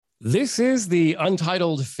This is the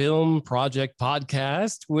Untitled Film Project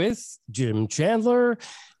podcast with Jim Chandler,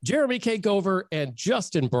 Jeremy K. Gover, and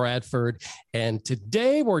Justin Bradford. And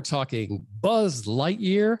today we're talking Buzz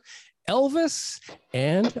Lightyear, Elvis,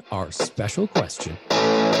 and our special question.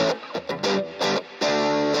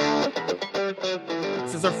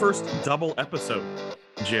 This is our first double episode,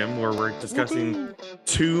 Jim, where we're discussing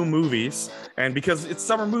two movies, and because it's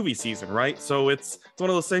summer movie season, right? So it's one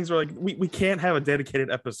of those things where like we can't have a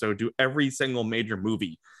dedicated episode to every single major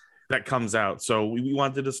movie that comes out. So we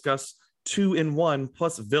wanted to discuss two in one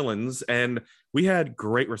plus villains, and we had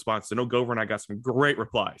great response. I know Gover and I got some great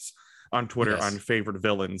replies on Twitter on favorite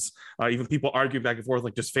villains. Even people argue back and forth,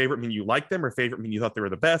 like, does favorite mean you like them or favorite mean you thought they were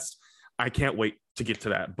the best? I can't wait to get to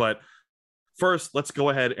that. But first, let's go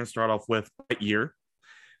ahead and start off with Lightyear.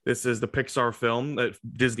 This is the Pixar film,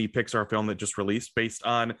 Disney Pixar film that just released, based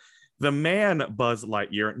on the man Buzz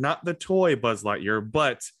Lightyear, not the toy Buzz Lightyear,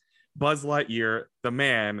 but Buzz Lightyear, the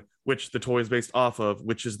man, which the toy is based off of,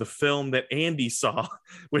 which is the film that Andy saw,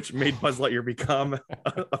 which made Buzz Lightyear become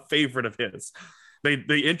a favorite of his.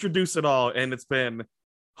 They introduce it all, and it's been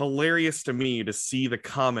hilarious to me to see the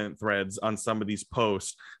comment threads on some of these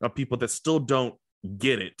posts of people that still don't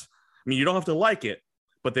get it. I mean, you don't have to like it,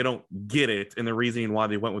 but they don't get it and the reasoning why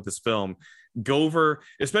they went with this film. Gover,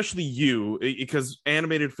 especially you, because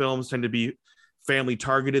animated films tend to be family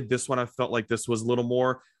targeted. This one, I felt like this was a little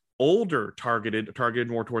more older targeted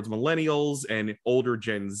more towards millennials and older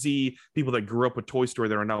Gen Z, people that grew up with Toy Story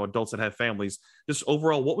that are now adults that have families. Just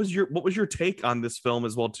overall, what was your take on this film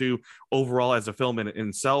as well, too, overall as a film in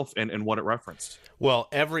itself and what it referenced? Well,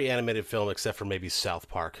 every animated film except for maybe South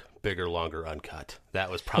Park, bigger, longer, uncut.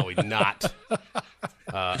 That was probably not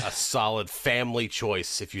a solid family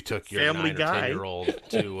choice if you took your Family 9 or 10-year-old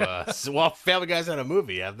to... well, Family Guy's not a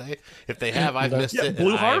movie, have they? If they have, I've missed it.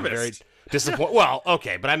 Blue Harvest. Disappointed. Well,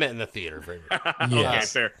 okay, but I meant in the theater.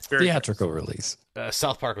 Yes. Okay, fair. Theatrical release.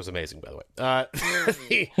 South Park was amazing, by the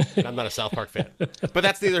way. I'm not a South Park fan, but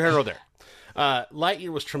that's neither here nor there.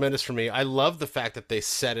 Lightyear was tremendous for me. I love the fact that they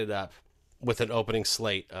set it up with an opening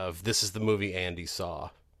slate of this is the movie Andy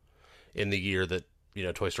saw in the year that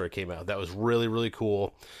Toy Story came out. That was really, really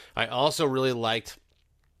cool. I also really liked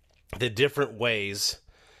the different ways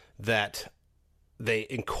that they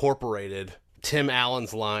incorporated Tim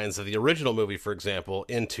Allen's lines of the original movie, for example,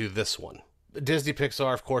 into this one. Disney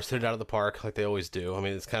Pixar, of course, hit it out of the park like they always do. I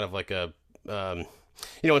mean, it's kind of like a,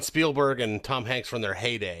 when Spielberg and Tom Hanks were in their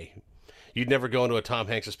heyday, you'd never go into a Tom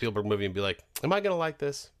Hanks or Spielberg movie and be like, "Am I going to like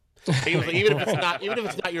this?" Even if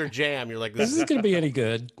it's not your jam, you're like, "This isn't going to be any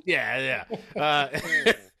good." Yeah.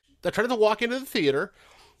 I tried to walk into the theater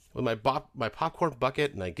with my popcorn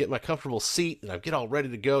bucket, and I get my comfortable seat, and I get all ready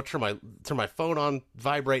to go. Turn my phone on,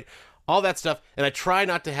 vibrate. All that stuff, and I try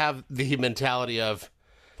not to have the mentality of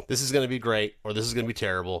this is going to be great or this is going to be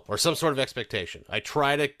terrible or some sort of expectation. I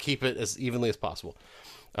try to keep it as evenly as possible.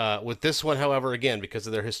 With this one, however, again, because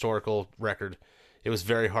of their historical record, it was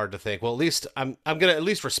very hard to think, well, at least I'm going to at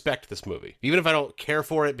least respect this movie. Even if I don't care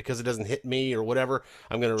for it because it doesn't hit me or whatever,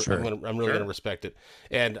 I'm really going to respect it.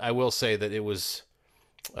 And I will say that it was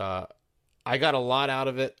I got a lot out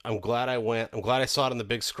of it. I'm glad I went. I'm glad I saw it on the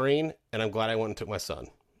big screen, and I'm glad I went and took my son.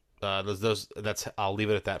 I'll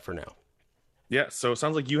leave it at that for now. Yeah, so it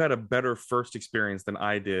sounds like you had a better first experience than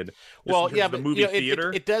I did. Well, yeah, but the movie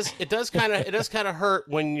theater. It does kind of hurt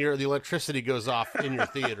when the electricity goes off in your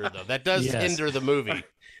theater, though. That does hinder the movie.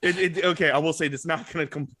 Okay, I will say it's not going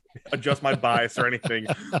to adjust my bias or anything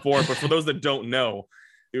for it, but for those that don't know,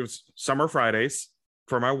 it was summer Fridays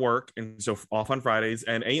for my work, and so off on Fridays,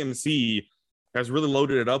 and AMC has really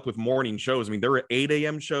loaded it up with morning shows. I mean, there were 8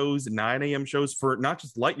 a.m. shows, 9 a.m. shows for not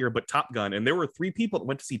just Lightyear, but Top Gun. And there were 3 people that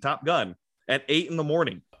went to see Top Gun at 8 in the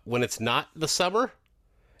morning. When it's not the summer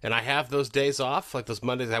and I have those days off, like those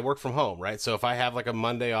Mondays, I work from home, right? So if I have like a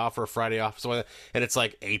Monday off or a Friday off or something, and it's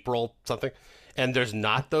like April something, and there's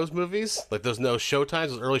not those movies, like there's no show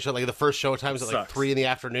times, those early show, like the first show times at like 3 in the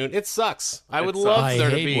afternoon, it sucks. I would love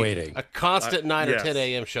there to be a constant 9 or 10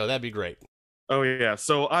 a.m. show. That'd be great. Oh yeah,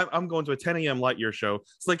 so I'm going to a 10 a.m. Lightyear show.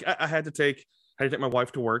 It's like I had to take my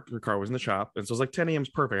wife to work. Her car was in the shop, and so it's like 10 a.m. is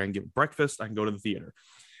perfect. I can get breakfast. I can go to the theater,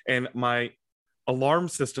 and my alarm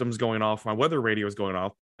system's going off. My weather radio is going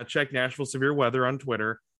off. I check Nashville severe weather on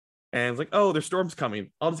Twitter, and it's like, oh, there's storms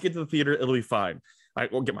coming. I'll just get to the theater. It'll be fine. I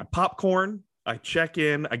will get my popcorn. I check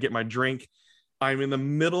in. I get my drink. I'm in the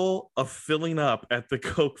middle of filling up at the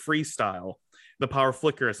Coke Freestyle. The power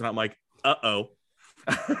flickers, and I'm like, uh-oh.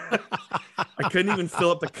 I couldn't even fill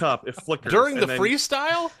up the cup. It flickers. During the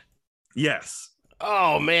freestyle? Yes.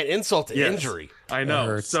 Oh, man. Insult to injury. I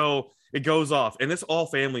know. So It goes off, and it's all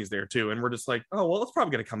families there too. And we're just like, oh, well, it's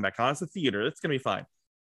probably going to come back on. It's a theater. It's going to be fine.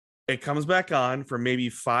 It comes back on for maybe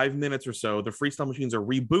 5 minutes or so. The freestyle machines are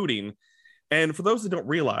rebooting. And for those that don't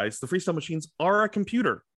realize, the freestyle machines are a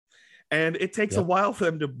computer. And it takes a while for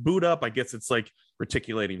them to boot up. I guess it's like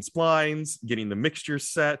reticulating splines, getting the mixture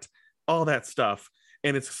set, all that stuff.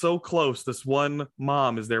 And it's so close. This one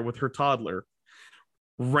mom is there with her toddler,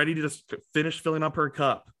 ready to just finish filling up her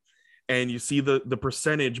cup. And you see the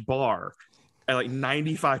percentage bar at like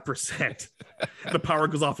 95%. The power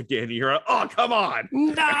goes off again. You're like, oh, come on.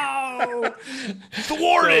 No.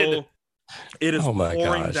 Thwarted. So it is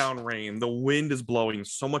pouring gosh. down rain. The wind is blowing,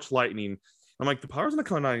 so much lightning. I'm like, the power's not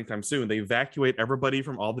coming on anytime soon. They evacuate everybody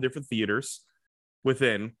from all the different theaters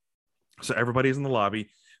within. So everybody's in the lobby.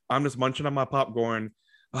 I'm just munching on my popcorn.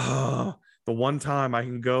 Oh, the one time I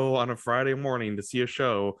can go on a Friday morning to see a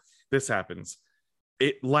show, this happens.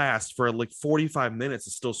 It lasts for like 45 minutes.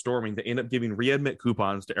 It's still storming. They end up giving readmit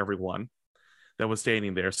coupons to everyone that was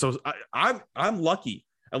standing there. So I'm lucky.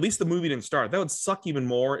 At least the movie didn't start. That would suck even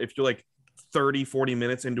more if you're like 30, 40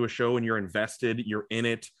 minutes into a show and you're invested, you're in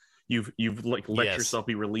it. You've like let yourself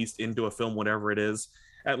be released into a film, whatever it is.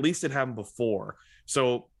 At least it happened before.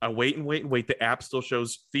 So I wait and wait and wait. The app still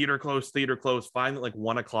shows theater closed. Finally, at like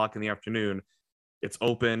 1 o'clock in the afternoon, it's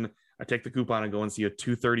open. I take the coupon and go and see a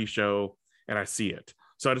 2:30 show, and I see it.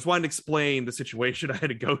 So I just wanted to explain the situation I had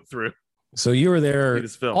to go through. So you were there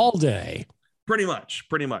all day. Pretty much.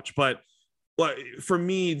 But for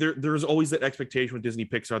me, there's always that expectation with Disney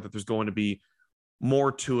Pixar that there's going to be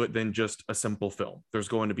more to it than just a simple film. There's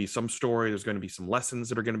going to be some story. There's going to be some lessons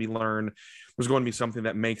that are going to be learned. There's going to be something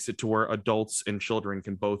that makes it to where adults and children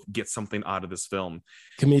can both get something out of this film.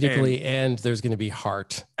 Comedically, and there's going to be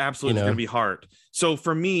heart. Absolutely, there's going to be heart. So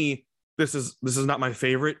for me, this is not my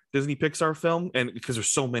favorite Disney Pixar film, and because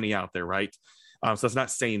there's so many out there, right? So that's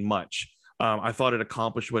not saying much. I thought it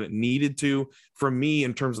accomplished what it needed to. For me,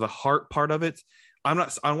 in terms of the heart part of it, I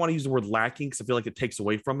don't want to use the word lacking because I feel like it takes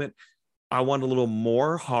away from it. I want a little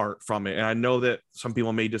more heart from it. And I know that some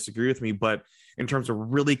people may disagree with me, but in terms of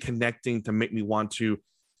really connecting to make me want to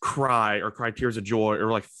cry tears of joy or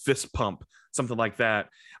like fist pump, something like that,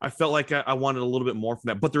 I felt like I wanted a little bit more from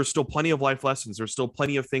that. But there's still plenty of life lessons. There's still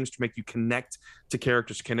plenty of things to make you connect to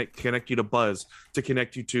characters, connect you to Buzz, to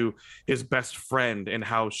connect you to his best friend and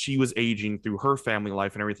how she was aging through her family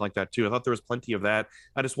life and everything like that too. I thought there was plenty of that.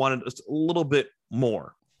 I just wanted just a little bit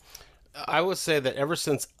more. I would say that ever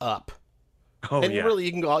since Up, really,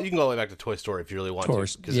 you can go all the way back to Toy Story if you really want to,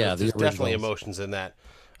 because there's definitely emotions in that.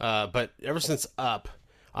 But ever since Up,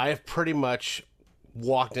 I have pretty much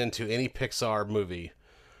walked into any Pixar movie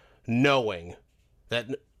knowing that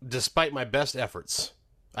despite my best efforts,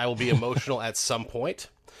 I will be emotional at some point.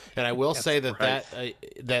 And I will say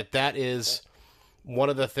that that is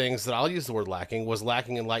one of the things that I'll use the word lacking in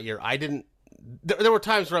Lightyear. There were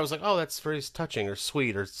times where I was like, oh, that's very touching or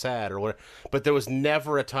sweet or sad or whatever. But there was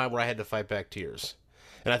never a time where I had to fight back tears.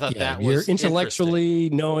 And I thought that was you're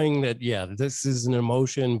intellectually knowing that, this is an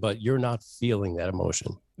emotion, but you're not feeling that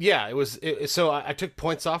emotion. Yeah, it was. So I took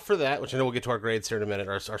points off for that, which I know we'll get to our grades here in a minute,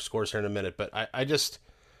 our scores here in a minute. But I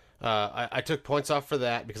took points off for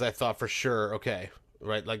that because I thought for sure, okay,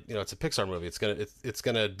 right, like, it's a Pixar movie. It's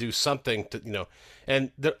gonna do something to,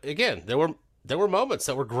 and there were moments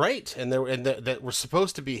that were great and that were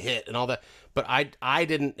supposed to be hit and all that, but I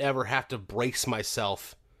didn't ever have to brace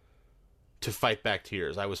myself to fight back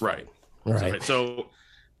tears. I was fine. Right. So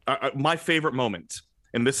my favorite moment,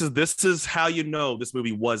 and this is how you know this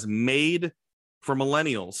movie was made for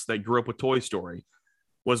millennials that grew up with Toy Story,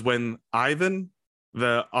 was when Ivan,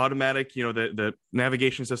 the automatic, the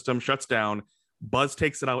navigation system shuts down, Buzz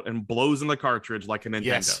takes it out and blows in the cartridge like a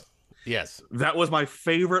Nintendo. Yes. That was my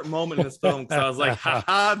favorite moment in this film, because I was like,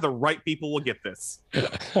 haha, the right people will get this.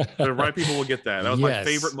 The right people will get that. That was my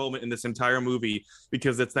favorite moment in this entire movie,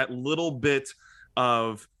 because it's that little bit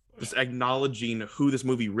of just acknowledging who this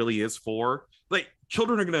movie really is for. Like,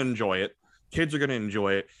 children are going to enjoy it. Kids are going to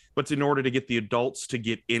enjoy it. But in order to get the adults to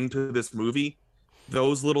get into this movie,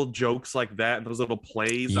 those little jokes like that, and those little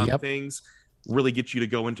plays on things really get you to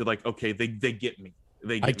go into like, okay, they get me.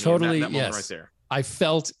 They get me. That moment right there. I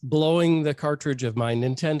felt blowing the cartridge of my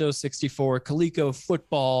Nintendo 64 Coleco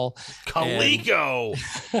football. Coleco!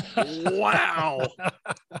 Wow!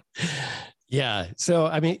 Yeah. So,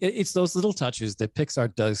 I mean, it's those little touches that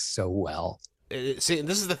Pixar does so well. See, and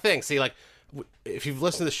this is the thing. See, like, if you've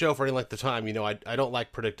listened to the show for any length of time, I don't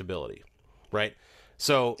like predictability, right?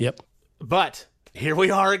 So, but here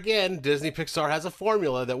we are again. Disney Pixar has a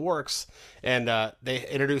formula that works, and they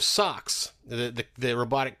introduce Socks, the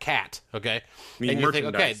robotic cat. Okay, and you think,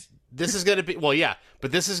 okay, this is going to be, well, yeah,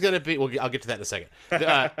 but this is going to be, well, I'll get to that in a second.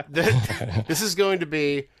 This is going to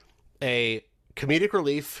be a comedic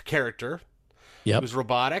relief character who's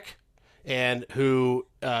robotic and who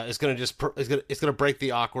is going to break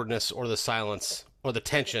the awkwardness or the silence or the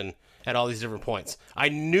tension at all these different points. I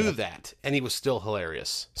knew that, and he was still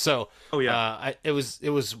hilarious. So, it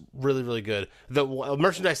was really, really good. The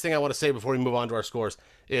merchandise thing I want to say before we move on to our scores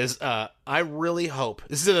is I really hope,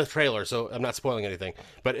 this is in the trailer, so I'm not spoiling anything,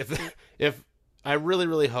 but if I really,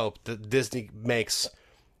 really hope that Disney makes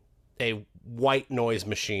a white noise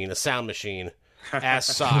machine, a sound machine, as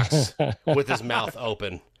Socks with his mouth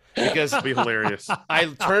open. Because That'd be hilarious. I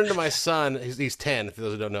turned to my son, he's 10, if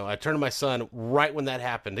those who don't know. I turned to my son right when that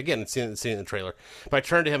happened. Again, it's seen in the trailer. But I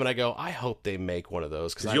turned to him and I go, I hope they make one of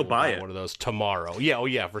those. Because you'll buy it. One of those tomorrow. Yeah, oh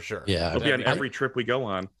yeah, for sure. Yeah. It'll be on every trip we go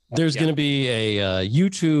on. There's going to be a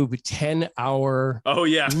YouTube 10-hour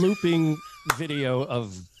looping video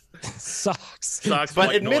of Socks.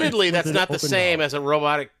 But admittedly, that's not the same as a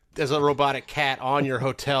robotic cat on your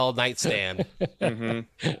hotel nightstand.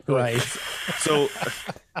 Mm-hmm. Right. So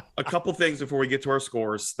a couple things before we get to our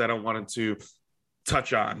scores that I wanted to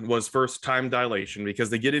touch on was first time dilation, because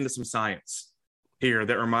they get into some science here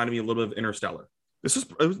that reminded me a little bit of Interstellar.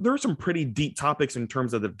 There are some pretty deep topics in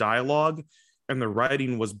terms of the dialogue, and the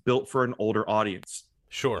writing was built for an older audience.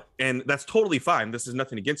 Sure. And that's totally fine. This is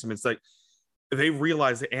nothing against them. It's like they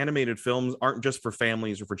realize that animated films aren't just for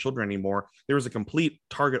families or for children anymore. There is a complete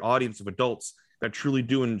target audience of adults that truly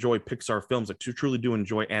do enjoy Pixar films, that truly do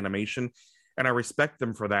enjoy animation. And I respect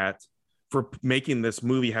them for that, for making this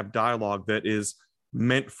movie have dialogue that is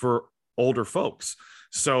meant for older folks.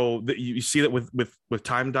 So you see that with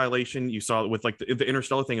time dilation. You saw it with like the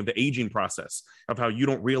Interstellar thing of the aging process, of how you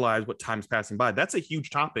don't realize what time's passing by. That's a huge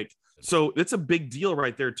topic. So it's a big deal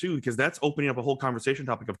right there too, because that's opening up a whole conversation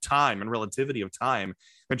topic of time and relativity of time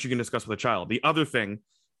that you can discuss with a child. The other thing,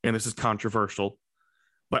 and this is controversial,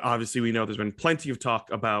 but obviously we know there's been plenty of talk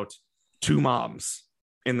about two moms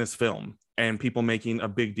in this film, and people making a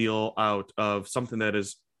big deal out of something that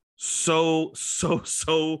is so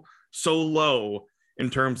low in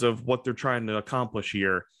terms of what they're trying to accomplish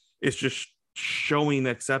here. It's just showing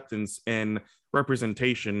acceptance and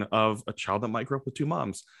representation of a child that might grow up with two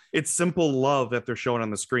moms. It's simple love that they're showing on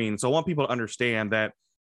the screen. So I want people to understand that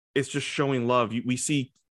it's just showing love. We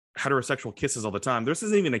see heterosexual kisses all the time. This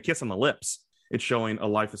isn't even a kiss on the lips. It's showing a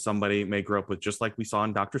life that somebody may grow up with, just like we saw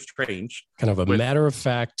in Doctor Strange. Kind of a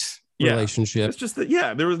matter-of-fact relationship. It's just that,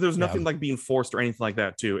 there's nothing like being forced or anything like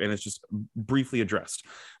that too. And it's just briefly addressed.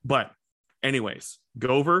 But anyways,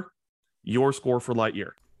 Gover, your score for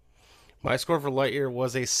Lightyear. My score for Lightyear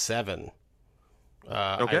was a 7.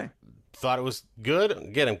 Okay. I thought it was good.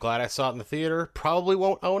 Again, I'm glad I saw it in the theater. Probably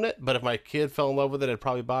won't own it, but if my kid fell in love with it, I'd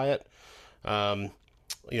probably buy it. On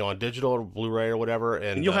digital or Blu-ray or whatever.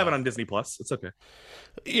 And you'll have it on Disney Plus. It's okay.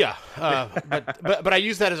 Yeah. But I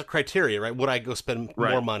use that as a criteria, right? Would I go spend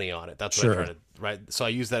more money on it? That's what I try to, right? So I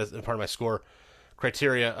use that as part of my score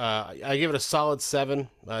criteria. I give it a solid 7.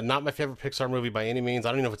 Not my favorite Pixar movie by any means. I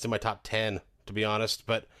don't even know if it's in my top 10, to be honest,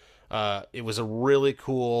 but it was a really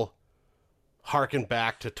cool harken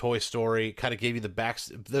back to Toy Story, kind of gave you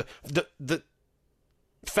the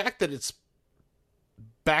fact that it's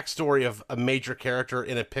backstory of a major character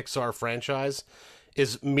in a Pixar franchise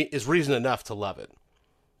is reason enough to love it.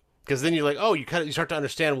 Because then you're like, oh, you start to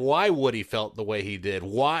understand why Woody felt the way he did,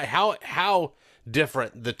 how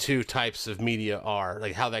different the two types of media are,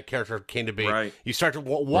 like how that character came to be. Right. You start to,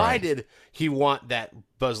 why did he want that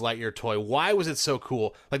Buzz Lightyear toy? Why was it so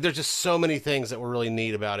cool? Like, there's just so many things that were really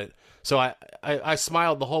neat about it. So I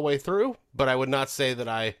smiled the whole way through, but I would not say that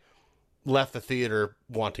I left the theater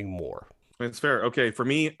wanting more. It's fair. Okay, for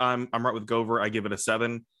me, I'm right with Gover. I give it a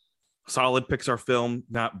 7. Solid Pixar film,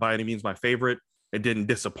 not by any means my favorite. It didn't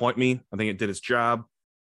disappoint me. I think it did its job.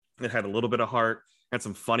 It had a little bit of heart, had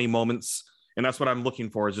some funny moments, and that's what I'm looking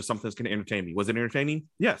for, is just something that's going to entertain me. Was it entertaining?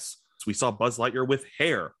 Yes. So we saw Buzz Lightyear with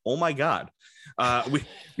hair. Oh my God.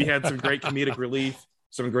 We had some great comedic relief,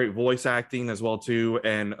 some great voice acting as well too,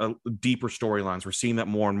 and deeper storylines. We're seeing that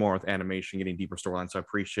more and more with animation, getting deeper storylines. So I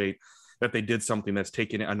appreciate that they did something that's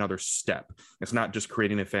taken another step. It's not just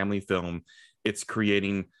creating a family film. It's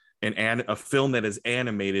creating a film that is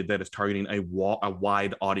animated, that is targeting a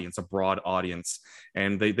wide audience, a broad audience.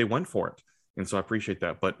 And they went for it. And so I appreciate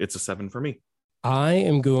that, but it's a 7 for me. I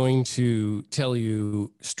am going to tell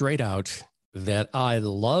you straight out that I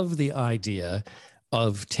love the idea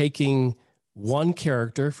of taking one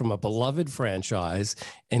character from a beloved franchise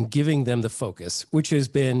and giving them the focus, which has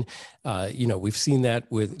been, we've seen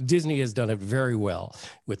that with Disney has done it very well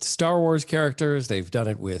with Star Wars characters. They've done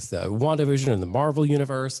it with WandaVision and the Marvel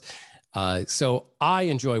universe. So I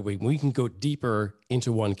enjoy when we can go deeper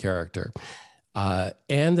into one character.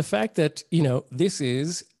 And the fact that, this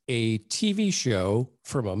is a TV show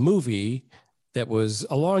from a movie that was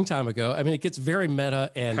a long time ago. I mean, it gets very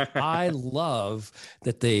meta, and I love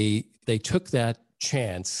that they took that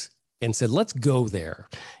chance and said, let's go there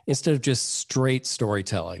instead of just straight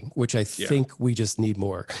storytelling, which I think we just need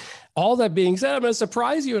more. All that being said, I'm going to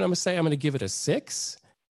surprise you, and I'm going to say I'm going to give it a 6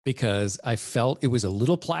 because I felt it was a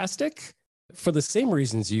little plastic for the same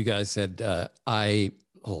reasons you guys said. I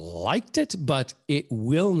liked it, but it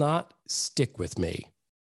will not stick with me.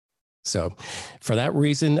 So for that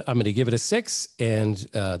reason, I'm going to give it a 6. And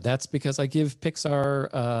that's because I give Pixar,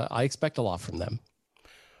 I expect a lot from them.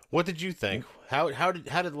 What did you think? How did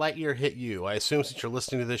Lightyear hit you? I assume since you're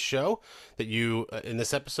listening to this show that you, in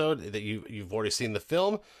this episode, that you've already seen the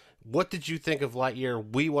film. What did you think of Lightyear?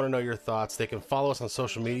 We want to know your thoughts. They can follow us on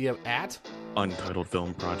social media at Untitled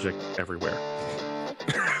Film Project everywhere.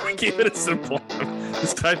 We keep it simple.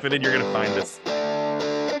 Just type it in, you're going to find us.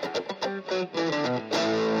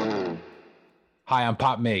 Hi, I'm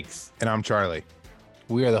Pop Makes. And I'm Charlie.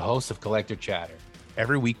 We are the hosts of Collector Chatter.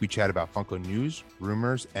 Every week we chat about Funko news,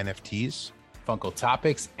 rumors, NFTs, Funko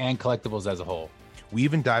topics, and collectibles as a whole. We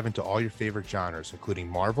even dive into all your favorite genres, including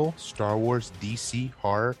Marvel, Star Wars, DC,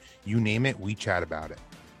 horror, you name it, we chat about it.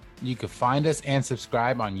 You can find us and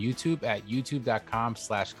subscribe on YouTube at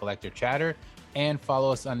youtube.com/collectorchatter and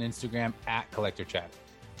follow us on Instagram at Collector Chatter.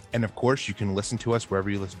 And of course, you can listen to us wherever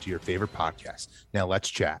you listen to your favorite podcast. Now let's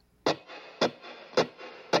chat.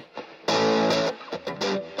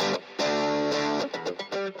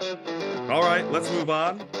 All right, let's move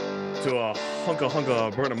on to a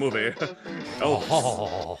hunka burner movie.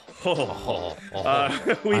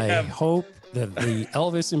 I hope that the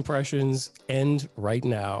Elvis impressions end right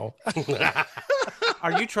now.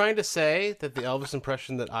 Are you trying to say that the Elvis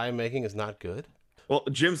impression that I'm making is not good? Well,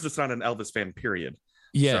 Jim's just not an Elvis fan, period.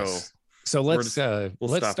 Yes. So let's start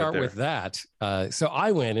there. with that. So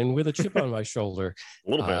I went in with a chip on my shoulder. A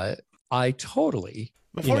little bit. I totally.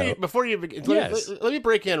 Before you begin, let me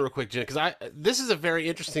break in real quick, Jim, because this is a very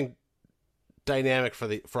interesting dynamic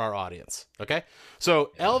for our audience. Okay,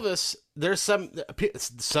 so Elvis, there's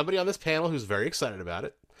somebody on this panel who's very excited about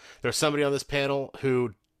it. There's somebody on this panel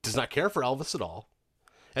who does not care for Elvis at all,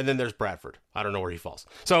 and then there's Bradford. I don't know where he falls.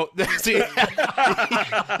 So you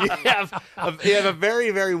have a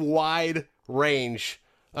very, very wide range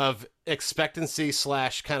of expectancy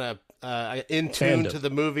 / kind of in tune to the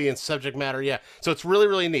movie and subject matter. Yeah. So it's really,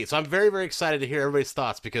 really neat. So I'm very, very excited to hear everybody's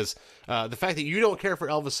thoughts, because the fact that you don't care for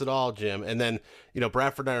Elvis at all, Jim, and then,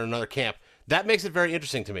 Bradford and I are in another camp, that makes it very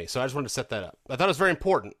interesting to me. So I just wanted to set that up. I thought it was very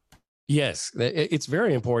important. Yes, it's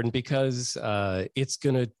very important because it's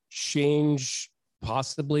going to change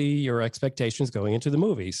possibly your expectations going into the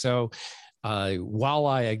movie. So while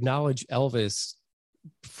I acknowledge Elvis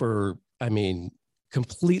for,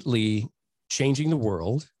 completely changing the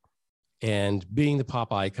world and being the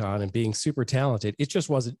pop icon and being super talented, it just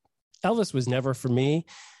wasn't. Elvis was never for me.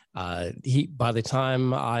 By the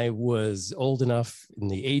time I was old enough, in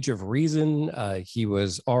the age of reason, he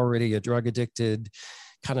was already a drug addicted,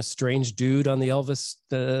 kind of strange dude on the Elvis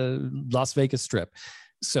Las Vegas Strip.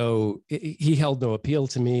 So he held no appeal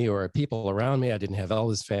to me or people around me. I didn't have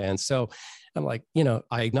Elvis fans. So I'm like,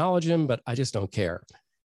 I acknowledge him, but I just don't care.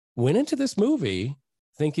 Went into this movie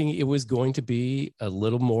thinking it was going to be a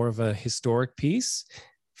little more of a historic piece.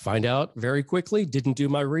 Find out very quickly, didn't do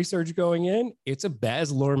my research going in. It's a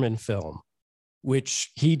Baz Luhrmann film,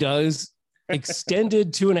 which he does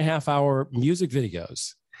extended 2.5-hour music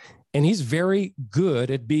videos. And he's very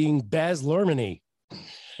good at being Baz Luhrmann-y.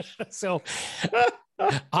 So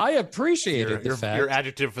I appreciated the fact. Your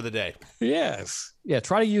adjective for the day. Yes. Yeah.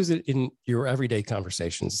 Try to use it in your everyday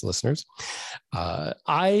conversations, listeners.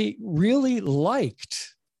 I really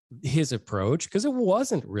liked his approach because it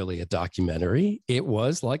wasn't really a documentary. It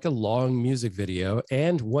was like a long music video.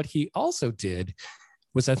 And what he also did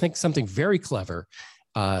was, I think, something very clever.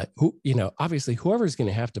 Obviously, whoever's going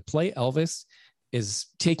to have to play Elvis is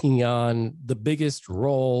taking on the biggest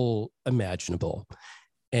role imaginable.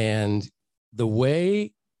 And the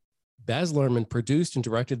way Baz Luhrmann produced and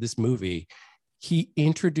directed this movie, he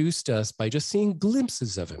introduced us by just seeing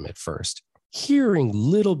glimpses of him at first, hearing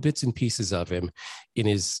little bits and pieces of him in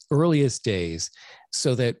his earliest days,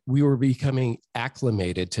 so that we were becoming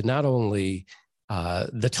acclimated to not only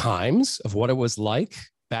the times of what it was like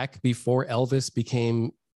back before Elvis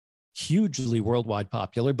became hugely worldwide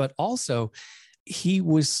popular, but also he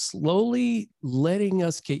was slowly letting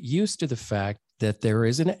us get used to the fact that there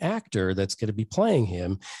is an actor that's going to be playing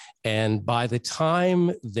him. And by the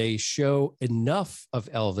time they show enough of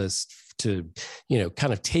Elvis to,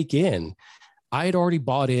 kind of take in, I had already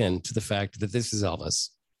bought into the fact that this is Elvis.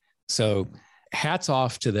 So hats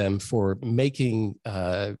off to them for making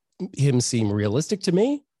him seem realistic to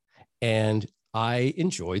me. And I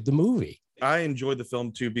enjoyed the movie. I enjoyed the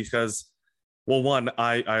film too because, well, one,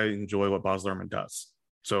 I enjoy what Baz Luhrmann does.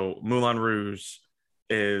 So Moulin Rouge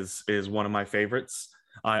is one of my favorites.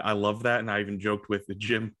 I love that, and I even joked with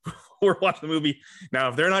Jim before watching the movie. Now,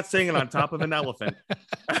 if they're not singing on top of an elephant,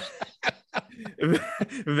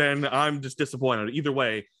 then I'm just disappointed. Either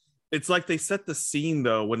way, it's like they set the scene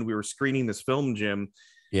though when we were screening this film, Jim.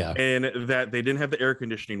 Yeah, and that they didn't have the air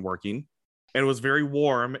conditioning working, and it was very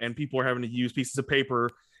warm, and people were having to use pieces of paper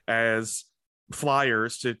as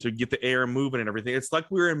flyers to get the air moving and everything. It's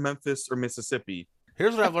like we were in Memphis or Mississippi.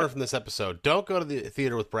 Here's what I've learned from this episode. Don't go to the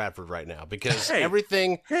theater with Bradford right now because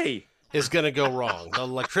everything is going to go wrong. The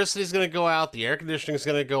electricity is going to go out. The air conditioning is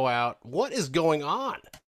going to go out. What is going on?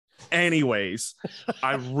 Anyways,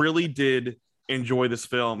 I really did enjoy this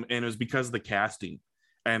film, and it was because of the casting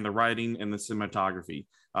and the writing and the cinematography.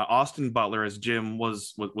 Austin Butler, as Jim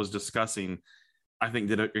was discussing, I think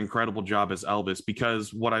did an incredible job as Elvis,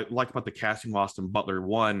 because what I like about the casting of Austin Butler,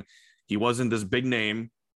 one, he wasn't this big name.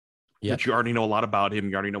 Yep. But you already know a lot about him.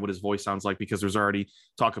 You already know what his voice sounds like because there's already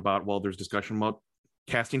talk about, there's discussion about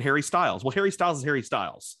casting Harry Styles. Well, Harry Styles is Harry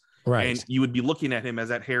Styles. Right. And you would be looking at him as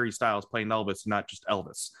that Harry Styles playing Elvis, not just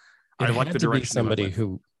Elvis. I like the direction. Somebody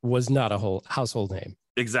who was not a whole household name.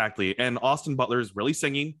 Exactly. And Austin Butler is really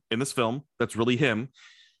singing in this film. That's really him.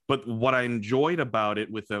 But what I enjoyed about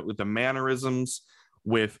it with the mannerisms,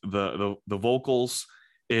 with the vocals,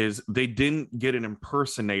 is they didn't get an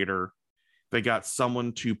impersonator. They got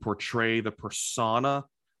someone to portray the persona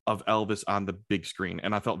of Elvis on the big screen.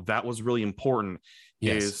 And I felt that was really important,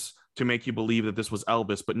 is to make you believe that this was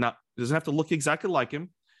Elvis, but not, doesn't have to look exactly like him.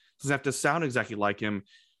 Doesn't have to sound exactly like him.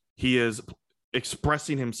 He is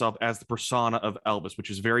expressing himself as the persona of Elvis, which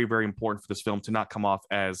is very, very important for this film to not come off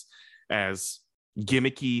as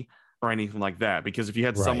gimmicky or anything like that. Because if you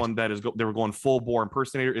had someone that they were going full bore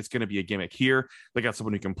impersonator, it's going to be a gimmick. Here, they got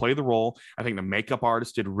someone who can play the role. I think the makeup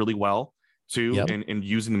artist did really well too, in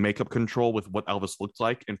using the makeup control with what Elvis looked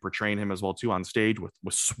like and portraying him as well too on stage with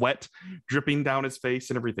sweat dripping down his face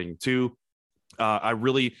and everything too. I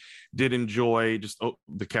really did enjoy just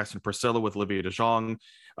the cast in Priscilla with Olivia DeJonge.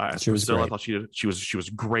 She was Priscilla. I thought she was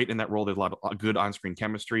great in that role. There's a lot of good on-screen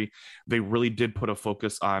chemistry. They really did put a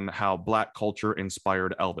focus on how Black culture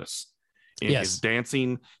inspired Elvis in his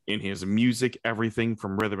dancing, in his music, everything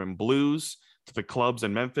from rhythm and blues to the clubs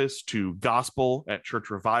in Memphis to gospel at church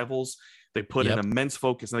revivals. They put an immense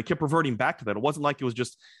focus, and they kept reverting back to that. It wasn't like it was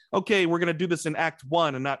just, okay, we're going to do this in Act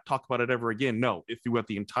 1 and not talk about it ever again. No, throughout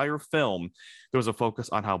the entire film, there was a focus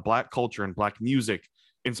on how Black culture and Black music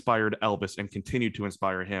inspired Elvis and continued to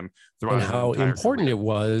inspire him throughout. And how important it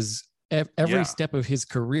was. Every step of his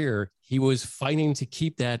career, he was fighting to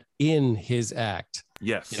keep that in his act.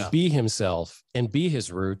 Yes. To be himself and be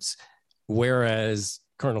his roots. Whereas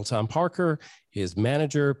Colonel Tom Parker, his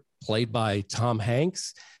manager, played by Tom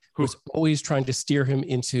Hanks, was always trying to steer him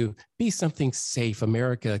into be something safe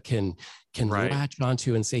America can latch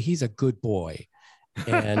onto and say he's a good boy.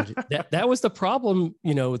 And that was the problem,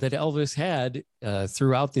 that Elvis had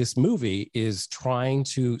throughout this movie, is trying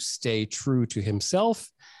to stay true to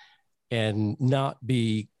himself and not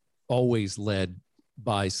be always led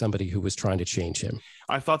by somebody who was trying to change him.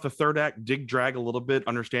 I thought the third act did drag a little bit.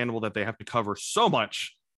 Understandable that they have to cover so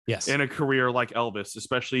much in a career like Elvis,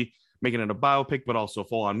 especially making it a biopic, but also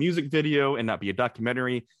full-on music video and not be a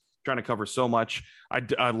documentary, trying to cover so much.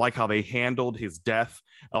 I like how they handled his death.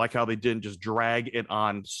 I like how they didn't just drag it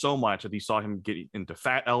on so much that you saw him get into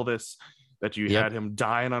fat Elvis, that you had him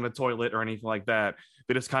dying on a toilet or anything like that.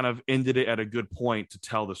 They just kind of ended it at a good point to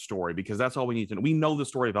tell the story, because that's all we need to know. We know the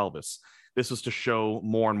story of Elvis. This was to show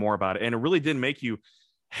more and more about it. And it really did make you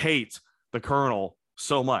hate the Colonel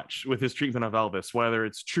so much with his treatment of Elvis, whether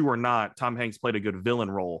it's true or not. Tom Hanks played a good villain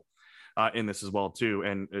role in this as well too,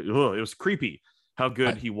 and it was creepy how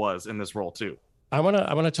good he was in this role too. I want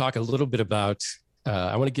to talk a little bit about.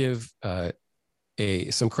 I want to give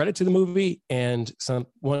some credit to the movie and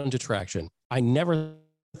one detraction. I never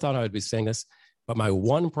thought I would be saying this, but my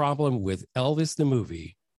one problem with Elvis the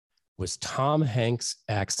movie was Tom Hanks'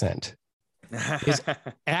 accent. His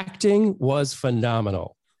acting was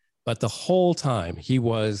phenomenal, but the whole time he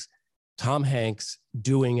was Tom Hanks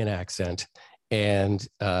doing an accent. And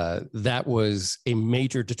that was a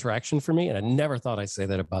major detraction for me. And I never thought I'd say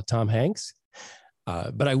that about Tom Hanks.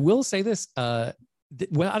 But I will say this. Well,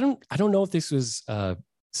 I don't know if this was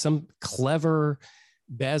some clever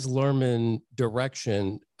Baz Luhrmann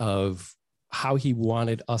direction of how he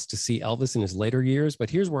wanted us to see Elvis in his later years. But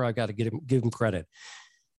here's where I got to give him credit.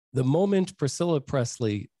 The moment Priscilla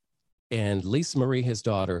Presley and Lisa Marie, his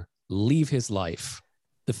daughter, leave his life,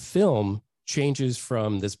 the film changes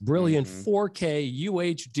from this brilliant 4K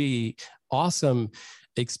UHD awesome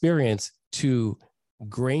experience to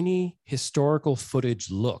grainy historical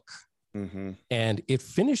footage look. And it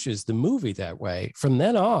finishes the movie that way. From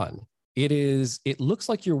then on, it looks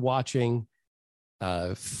like you're watching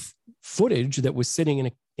footage that was sitting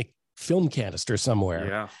in a film canister somewhere.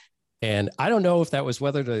 Yeah. And I don't know if that was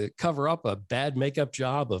whether to cover up a bad makeup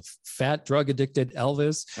job of fat, drug addicted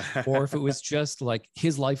Elvis, or if it was just like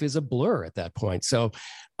his life is a blur at that point. So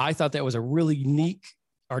I thought that was a really unique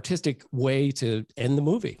artistic way to end the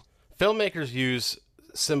movie. Filmmakers use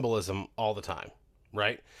symbolism all the time,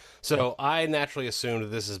 right? So I naturally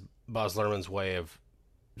assumed this is Baz Luhrmann's way of,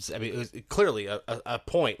 I mean, it was clearly a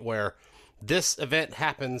point where this event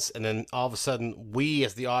happens and then all of a sudden we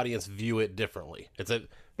as the audience view it differently. It's a,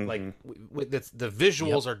 like the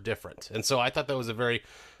visuals are different. And so I thought that was a very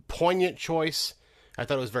poignant choice. I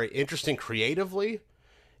thought it was very interesting creatively.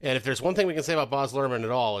 And if there's one thing we can say about Baz Luhrmann at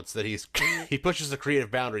all, it's that he pushes the creative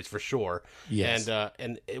boundaries for sure. Yes.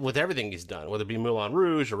 And with everything he's done, whether it be Moulin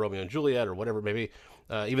Rouge or Romeo and Juliet or whatever, maybe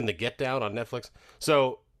even The Get Down on Netflix.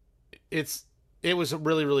 So it was a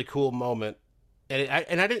really, really cool moment.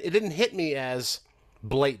 And it didn't hit me as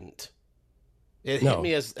blatant. It hit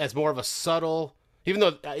me as more of a subtle, even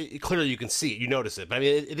though clearly you can see it, you notice it. But I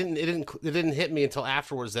mean, it didn't hit me until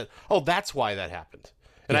afterwards that, oh, that's why that happened.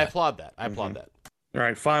 And I applaud that. I applaud that. All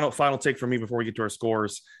right, final take from me before we get to our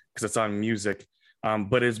scores, because it's on music.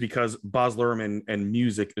 But it's because Baz Luhrmann and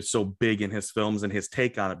music is so big in his films and his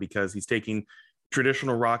take on it, because he's taking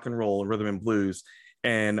traditional rock and roll and rhythm and blues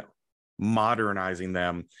and modernizing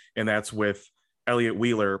them. And that's with Elliot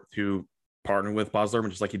Wheeler, who partnered with Baz Luhrmann,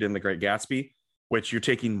 just like he did in The Great Gatsby, which you're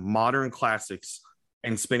taking modern classics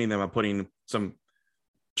and spinning them and putting some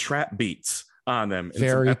trap beats on them.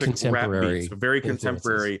 Very contemporary. Very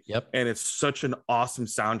contemporary. Yep. And it's such an awesome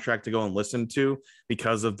soundtrack to go and listen to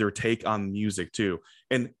because of their take on music too.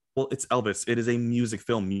 And well, it's Elvis. It is a music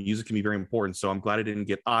film. Music can be very important. So I'm glad I didn't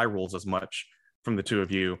get eye rolls as much from the two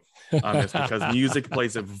of you on this, because music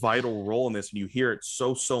plays a vital role in this. And you hear it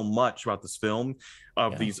so much about this film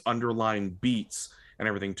of these underlying beats and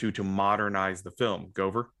everything too, to modernize the film.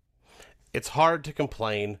 Gover? It's hard to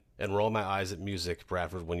complain and roll my eyes at music,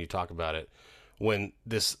 Bradford, when you talk about it, when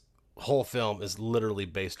this whole film is literally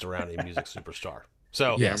based around a music superstar.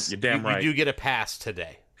 So yes, you're damn right. You do get a pass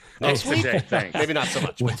today. Next week, thanks. Maybe not so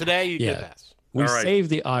much, but today you get a pass. We All right. saved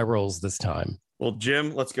the eye rolls this time. Well,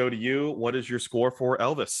 Jim, let's go to you. What is your score for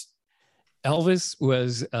Elvis? Elvis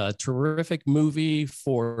was a terrific movie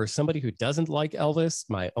for somebody who doesn't like Elvis.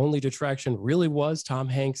 My only detraction really was Tom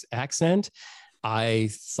Hanks' accent. I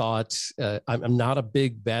thought I'm not a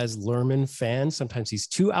big Baz Luhrmann fan. Sometimes he's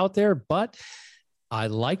too out there, but I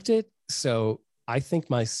liked it. So I think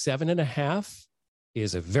my 7.5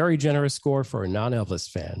 is a very generous score for a non-Elvis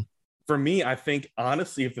fan. For me, I think,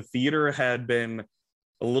 honestly, if the theater had been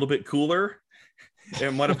a little bit cooler,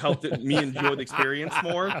 it might have helped me enjoy the experience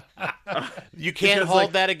more. You can't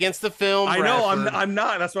hold that against the film. I know, Bradford. I'm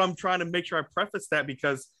not. That's why I'm trying to make sure I preface that,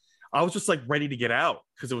 because I was just like ready to get out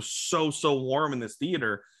because it was so warm in this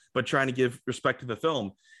theater, but trying to give respect to the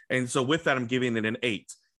film. And so with that, I'm giving it an 8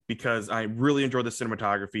 because I really enjoyed the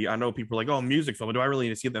cinematography. I know people are like, oh, music film, do I really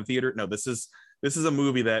need to see it in the theater? No, this is a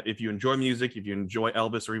movie that if you enjoy music, if you enjoy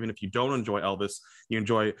Elvis, or even if you don't enjoy Elvis, you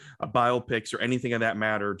enjoy biopics or anything of that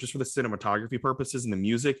matter, just for the cinematography purposes and the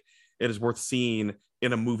music, it is worth seeing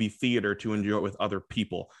in a movie theater to enjoy it with other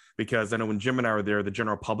people. Because I know when Jim and I were there, the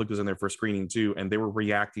general public was in there for screening too, and they were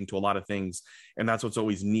reacting to a lot of things. And that's what's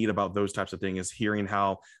always neat about those types of things, is hearing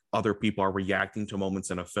how other people are reacting to moments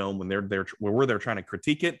in a film when we're there trying to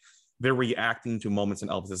critique it. They're reacting to moments in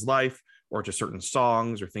Elvis's life or to certain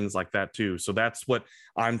songs or things like that too. So that's what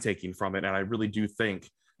I'm taking from it. And I really do think,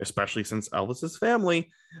 especially since Elvis's family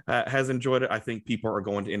has enjoyed it, I think people are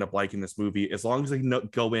going to end up liking this movie as long as they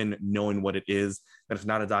go in knowing what it is, that it's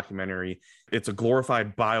not a documentary. It's a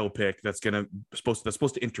glorified biopic that's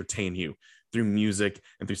supposed to entertain you through music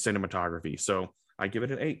and through cinematography. So I give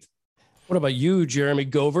it an 8. What about you, Jeremy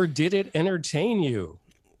Gover? Did it entertain you?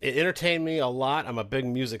 It entertained me a lot. I'm a big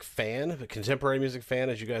music fan, a contemporary music fan,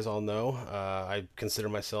 as you guys all know. I consider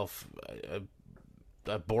myself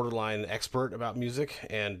a borderline expert about music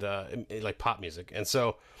and like pop music, and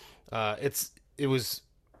so it was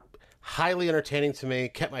highly entertaining to me.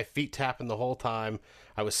 Kept my feet tapping the whole time.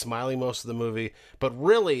 I was smiling most of the movie, but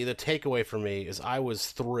really the takeaway for me is I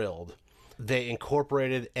was thrilled they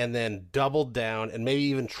incorporated and then doubled down and maybe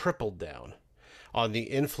even tripled down on the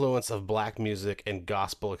influence of black music and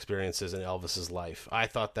gospel experiences in Elvis's life. I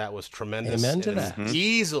thought that was tremendous. Amen to that.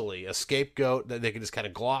 Easily a scapegoat that they could just kind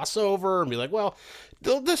of gloss over and be like, well,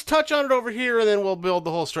 they'll just touch on it over here and then we'll build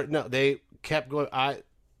the whole story. No, they kept going.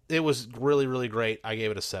 It was really, really great. I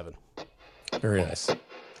gave it a 7. Very nice.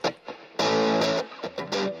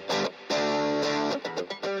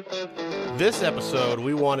 This episode,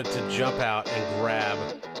 we wanted to jump out and grab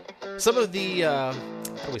some of the, how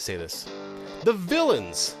do we say this? The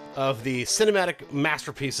villains of the cinematic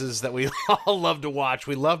masterpieces that we all love to watch.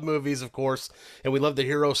 We love movies, of course, and we love the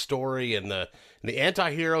hero story and the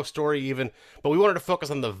anti-hero story even, but we wanted to focus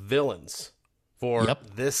on the villains for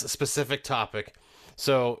this specific topic.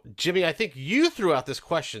 So, Jimmy, I think you threw out this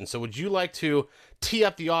question. So, would you like to tee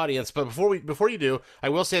up the audience? But before you do, I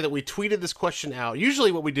will say that we tweeted this question out.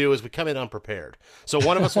 Usually, what we do is we come in unprepared. So,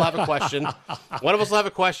 one of us will have a question. One of us will have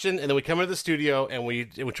a question, and then we come into the studio and we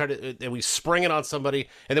try to and we spring it on somebody,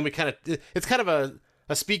 and then it's kind of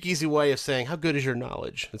a speakeasy way of saying how good is your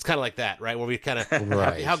knowledge. It's kind of like that, right? Where we kind of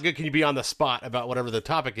how good can you be on the spot about whatever the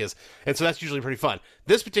topic is, and so that's usually pretty fun.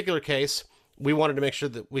 This particular case, we wanted to make sure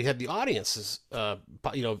that we had the audience's,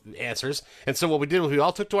 answers. And so what we did was we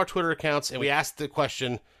all took to our Twitter accounts and we asked the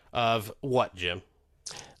question of what, Jim?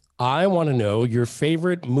 I want to know your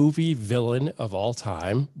favorite movie villain of all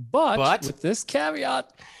time, but with this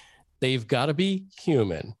caveat, they've got to be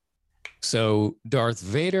human. So Darth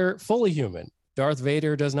Vader, fully human. Darth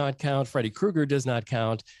Vader does not count. Freddy Krueger does not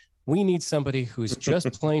count. We need somebody who's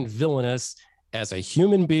just plain villainous as a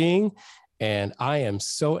human being. And I am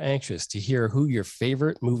so anxious to hear who your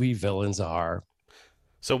favorite movie villains are.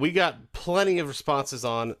 So we got plenty of responses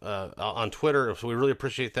on Twitter, so we really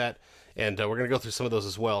appreciate that. And we're going to go through some of those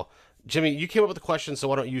as well. Jimmy, you came up with the question, so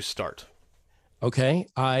why don't you start? Okay,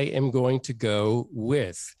 I am going to go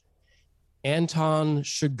with Anton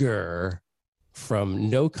Chigurh from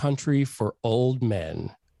No Country for Old Men.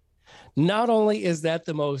 Not only is that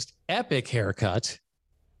the most epic haircut,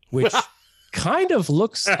 which kind of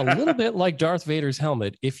looks a little bit like Darth Vader's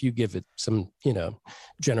helmet if you give it some,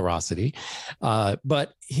 generosity.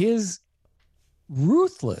 But his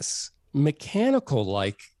ruthless,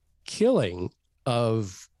 mechanical-like killing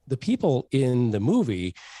of the people in the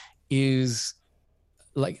movie is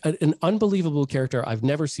like an unbelievable character I've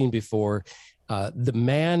never seen before. The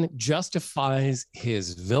man justifies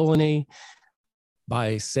his villainy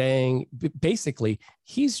by saying, basically,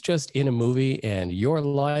 he's just in a movie and your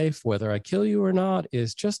life, whether I kill you or not,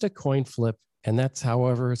 is just a coin flip. And that's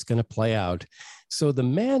however it's going to play out. So the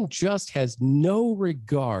man just has no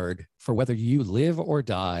regard for whether you live or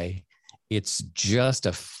die. It's just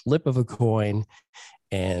a flip of a coin.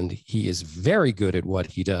 And he is very good at what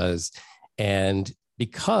he does. And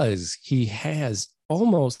because he has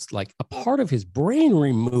almost like a part of his brain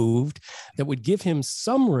removed that would give him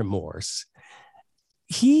some remorse,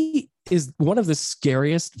 he is one of the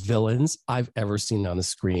scariest villains I've ever seen on the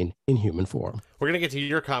screen in human form. We're going to get to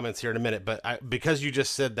your comments here in a minute, but because you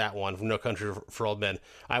just said that one from No Country for Old Men,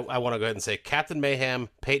 I want to go ahead and say Captain Mayhem,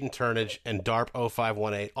 Peyton Turnage, and DARP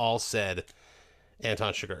 0518 all said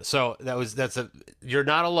Anton Chigurh. So you're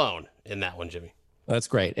not alone in that one, Jimmy. That's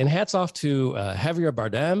great. And hats off to Javier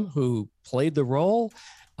Bardem, who played the role.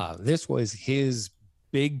 This was his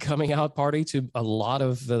big coming out party to a lot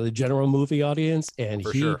of the general movie audience, and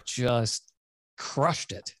he just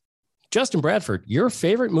crushed it. Justin Bradford, your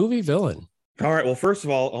favorite movie villain? All right. Well, first of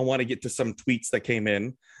all, I want to get to some tweets that came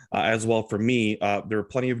in as well for me. There were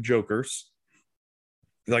plenty of Jokers,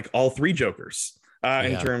 like all 3 Jokers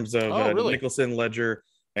in terms of really? Nicholson, Ledger,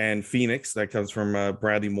 and Phoenix. That comes from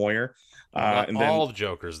Bradley Moyer. And then all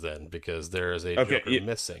Jokers then, because there is a Joker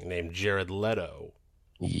missing named Jared Leto.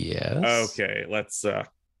 Yes. Okay, let's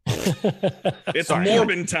it's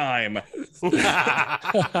Morbin time.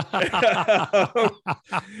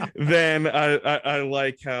 Then I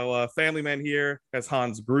like how Family Man here has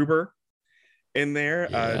Hans Gruber in there.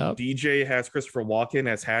 DJ has Christopher Walken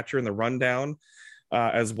as Hatcher in the Rundown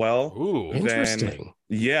as well. Ooh, interesting.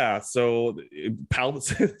 So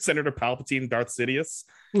Senator Palpatine, Darth Sidious.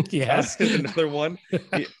 Yes. Is another one.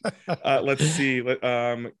 Let's see.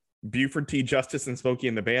 Buford T. Justice and Smokey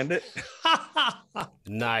and the Bandit.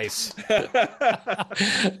 Nice. That's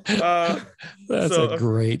a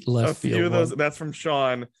great left field. A few of those. That's from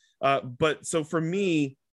Sean. But so for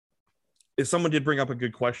me, if someone did bring up a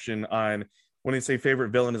good question on when they say favorite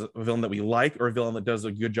villain is a villain that we like or a villain that does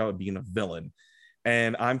a good job of being a villain.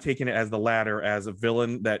 And I'm taking it as the latter, as a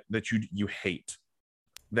villain that you hate.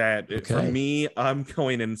 For me, I'm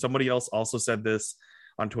going, and somebody else also said this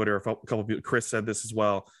on Twitter. A couple of people, Chris said this as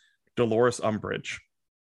well. Dolores Umbridge.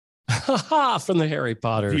 From the Harry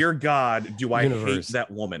Potter. Dear God, do I universe. hate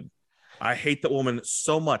that woman. I hate that woman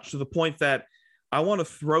so much, to the point that I want to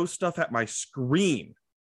throw stuff at my screen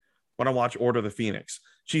when I watch Order of the Phoenix.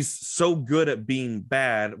 She's so good at being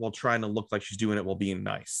bad while trying to look like she's doing it while being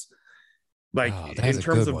nice. Like, in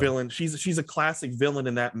terms of villain, she's a classic villain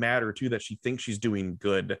in that matter too, that she thinks she's doing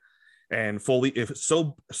good and fully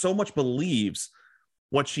so much believes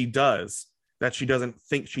what she does that she doesn't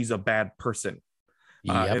think she's a bad person.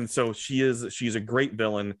 Yep. And so she's a great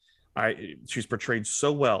villain. She's portrayed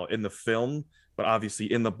so well in the film, but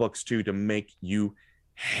obviously in the books too, to make you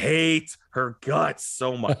hate her guts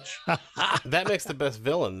so much. That makes the best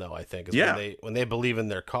villain, though, I think, is when they believe in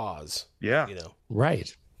their cause. Yeah.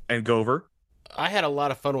 Right. And Gover. I had a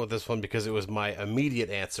lot of fun with this one because it was my immediate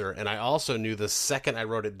answer, and I also knew the second I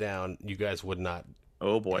wrote it down, you guys would not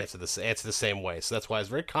answer the same way. So that's why I was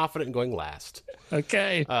very confident in going last.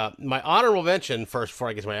 Okay. My honorable mention, first, before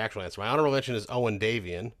I get to my actual answer, my honorable mention is Owen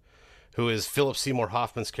Davian, who is Philip Seymour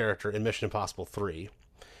Hoffman's character in Mission Impossible 3.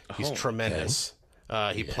 He's tremendous.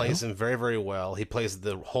 Okay. He plays him very, very well. He plays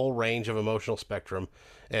the whole range of emotional spectrum,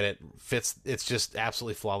 and it fits. It's just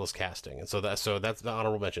absolutely flawless casting. And so that's the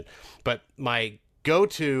honorable mention. But my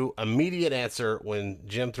go-to immediate answer when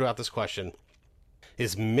Jim threw out this question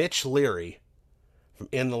is Mitch Leary from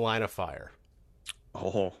In the Line of Fire.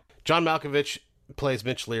 Oh, John Malkovich plays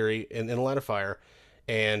Mitch Leary in the Line of Fire,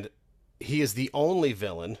 and he is the only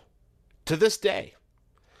villain to this day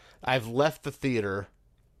I've left the theater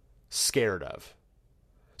scared of.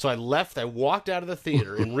 So I walked out of the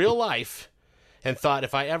theater in real life and thought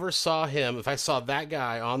if I ever saw him, if I saw that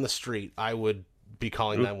guy on the street, I would be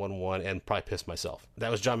calling 911 and probably piss myself. That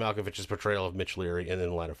was John Malkovich's portrayal of Mitch Leary in The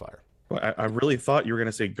Line of Fire. Well, I really thought you were going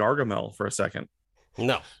to say Gargamel for a second.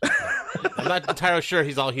 No. I'm not entirely sure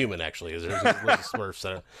he's all human, actually. There's a Smurf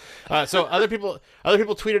center. So other people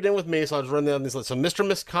tweeted in with me, so I'll just run down these lists. So Mr.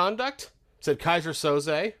 Misconduct said Kaiser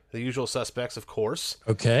Soze, the usual suspects, of course.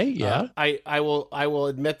 Okay, yeah. I will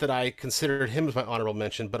admit that I considered him as my honorable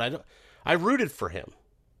mention, but I rooted for him.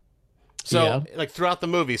 So like throughout the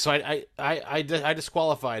movie, so I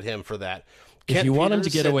disqualified him for that. If you want him to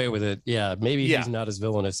get away with it, maybe he's not as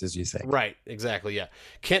villainous as you think. Right, exactly, yeah.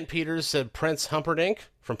 Kent Peters said Prince Humperdinck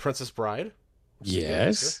from Princess Bride.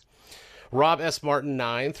 Yes. Rob S. Martin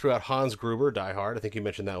 9 threw out Hans Gruber, Die Hard. I think you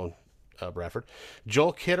mentioned that one, Bradford.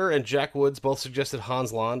 Joel Kidder and Jack Woods both suggested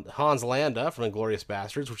Hans Landa from Inglourious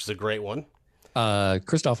Bastards, which is a great one.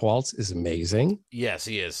 Christoph Waltz is amazing. Yes,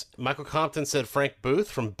 he is. Michael Compton said Frank Booth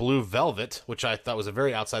from Blue Velvet, which I thought was a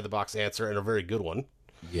very outside-the-box answer and a very good one.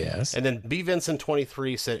 Yes. And then B. Vincent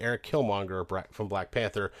 23 said Eric Killmonger from Black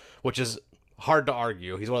Panther, which is hard to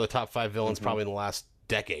argue. He's one of the top 5 villains probably in the last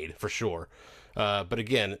decade, for sure. But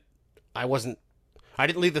again, I didn't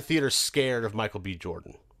leave the theater scared of Michael B.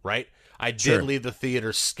 Jordan, right? I did leave the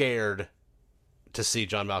theater scared to see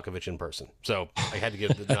John Malkovich in person. So I had to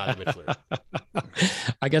give the nod to Mitch Leary.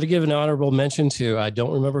 I got to give an honorable mention to, I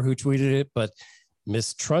don't remember who tweeted it, but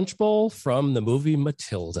Miss Trunchbull from the movie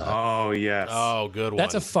Matilda. Oh, yes. Oh, good one.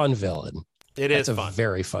 That's a fun villain. That's a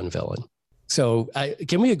very fun villain. So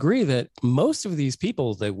can we agree that most of these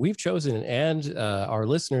people that we've chosen and our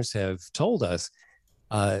listeners have told us,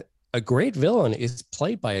 a great villain is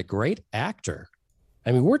played by a great actor?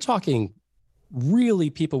 I mean, we're talking really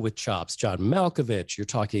people with chops. John Malkovich, you're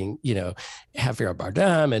talking, Javier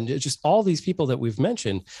Bardem, and just all these people that we've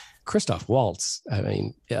mentioned. Christoph Waltz. I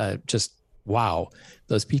mean, just wow.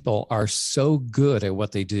 Those people are so good at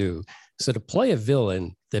what they do. So to play a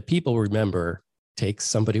villain that people remember takes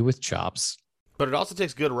somebody with chops. But it also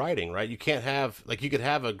takes good writing, right? You can't have, you could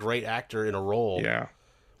have a great actor in a role. Yeah.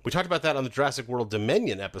 We talked about that on the Jurassic World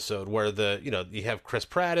Dominion episode where you have Chris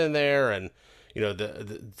Pratt in there and,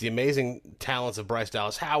 the amazing talents of Bryce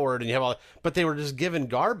Dallas Howard, and you have all, but they were just given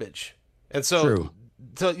garbage. And so, True.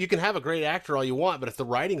 So you can have a great actor all you want, but if the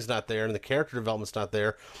writing's not there and the character development's not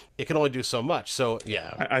there, it can only do so much. So,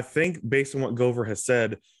 yeah. I think based on what Gover has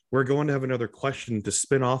said, we're going to have another question to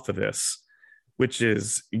spin off of this, which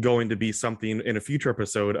is going to be something in a future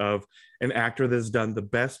episode of an actor that's done the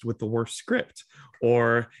best with the worst script,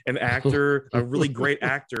 or an actor, a really great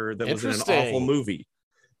actor that was in an awful movie.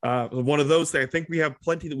 One of those things. I think we have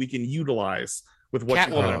plenty that we can utilize with what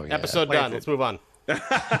Catwoman episode done. Let's move on. But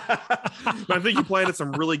I think you planted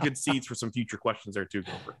some really good seeds for some future questions there too,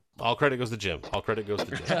 Gover. All credit goes to Jim. All credit goes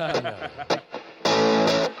to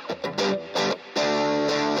Jim.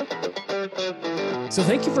 So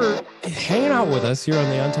thank you for hanging out with us here on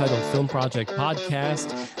the Untitled Film Project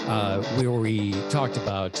podcast, where we talked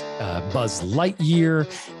about Buzz Lightyear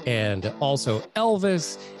and also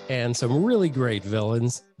Elvis and some really great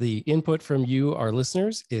villains. The input from you, our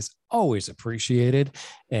listeners, is always appreciated.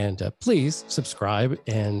 And please subscribe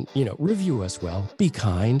and, review us well. Be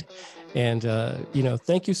kind. And,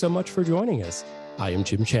 thank you so much for joining us. I am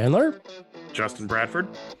Jim Chandler. Justin Bradford.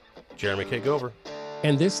 Jeremy K. Gover.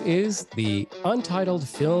 And this is the Untitled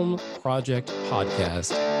Film Project Podcast.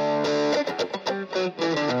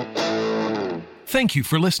 Thank you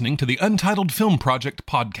for listening to the Untitled Film Project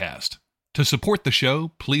Podcast. To support the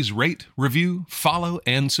show, please rate, review, follow,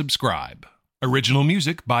 and subscribe. Original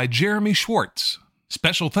music by Jeremy Schwartz.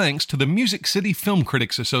 Special thanks to the Music City Film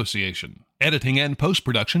Critics Association. Editing and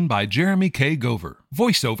post-production by Jeremy K. Gover.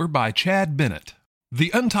 Voiceover by Chad Bennett. The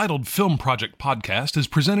Untitled Film Project Podcast is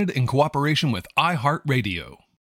presented in cooperation with iHeartRadio.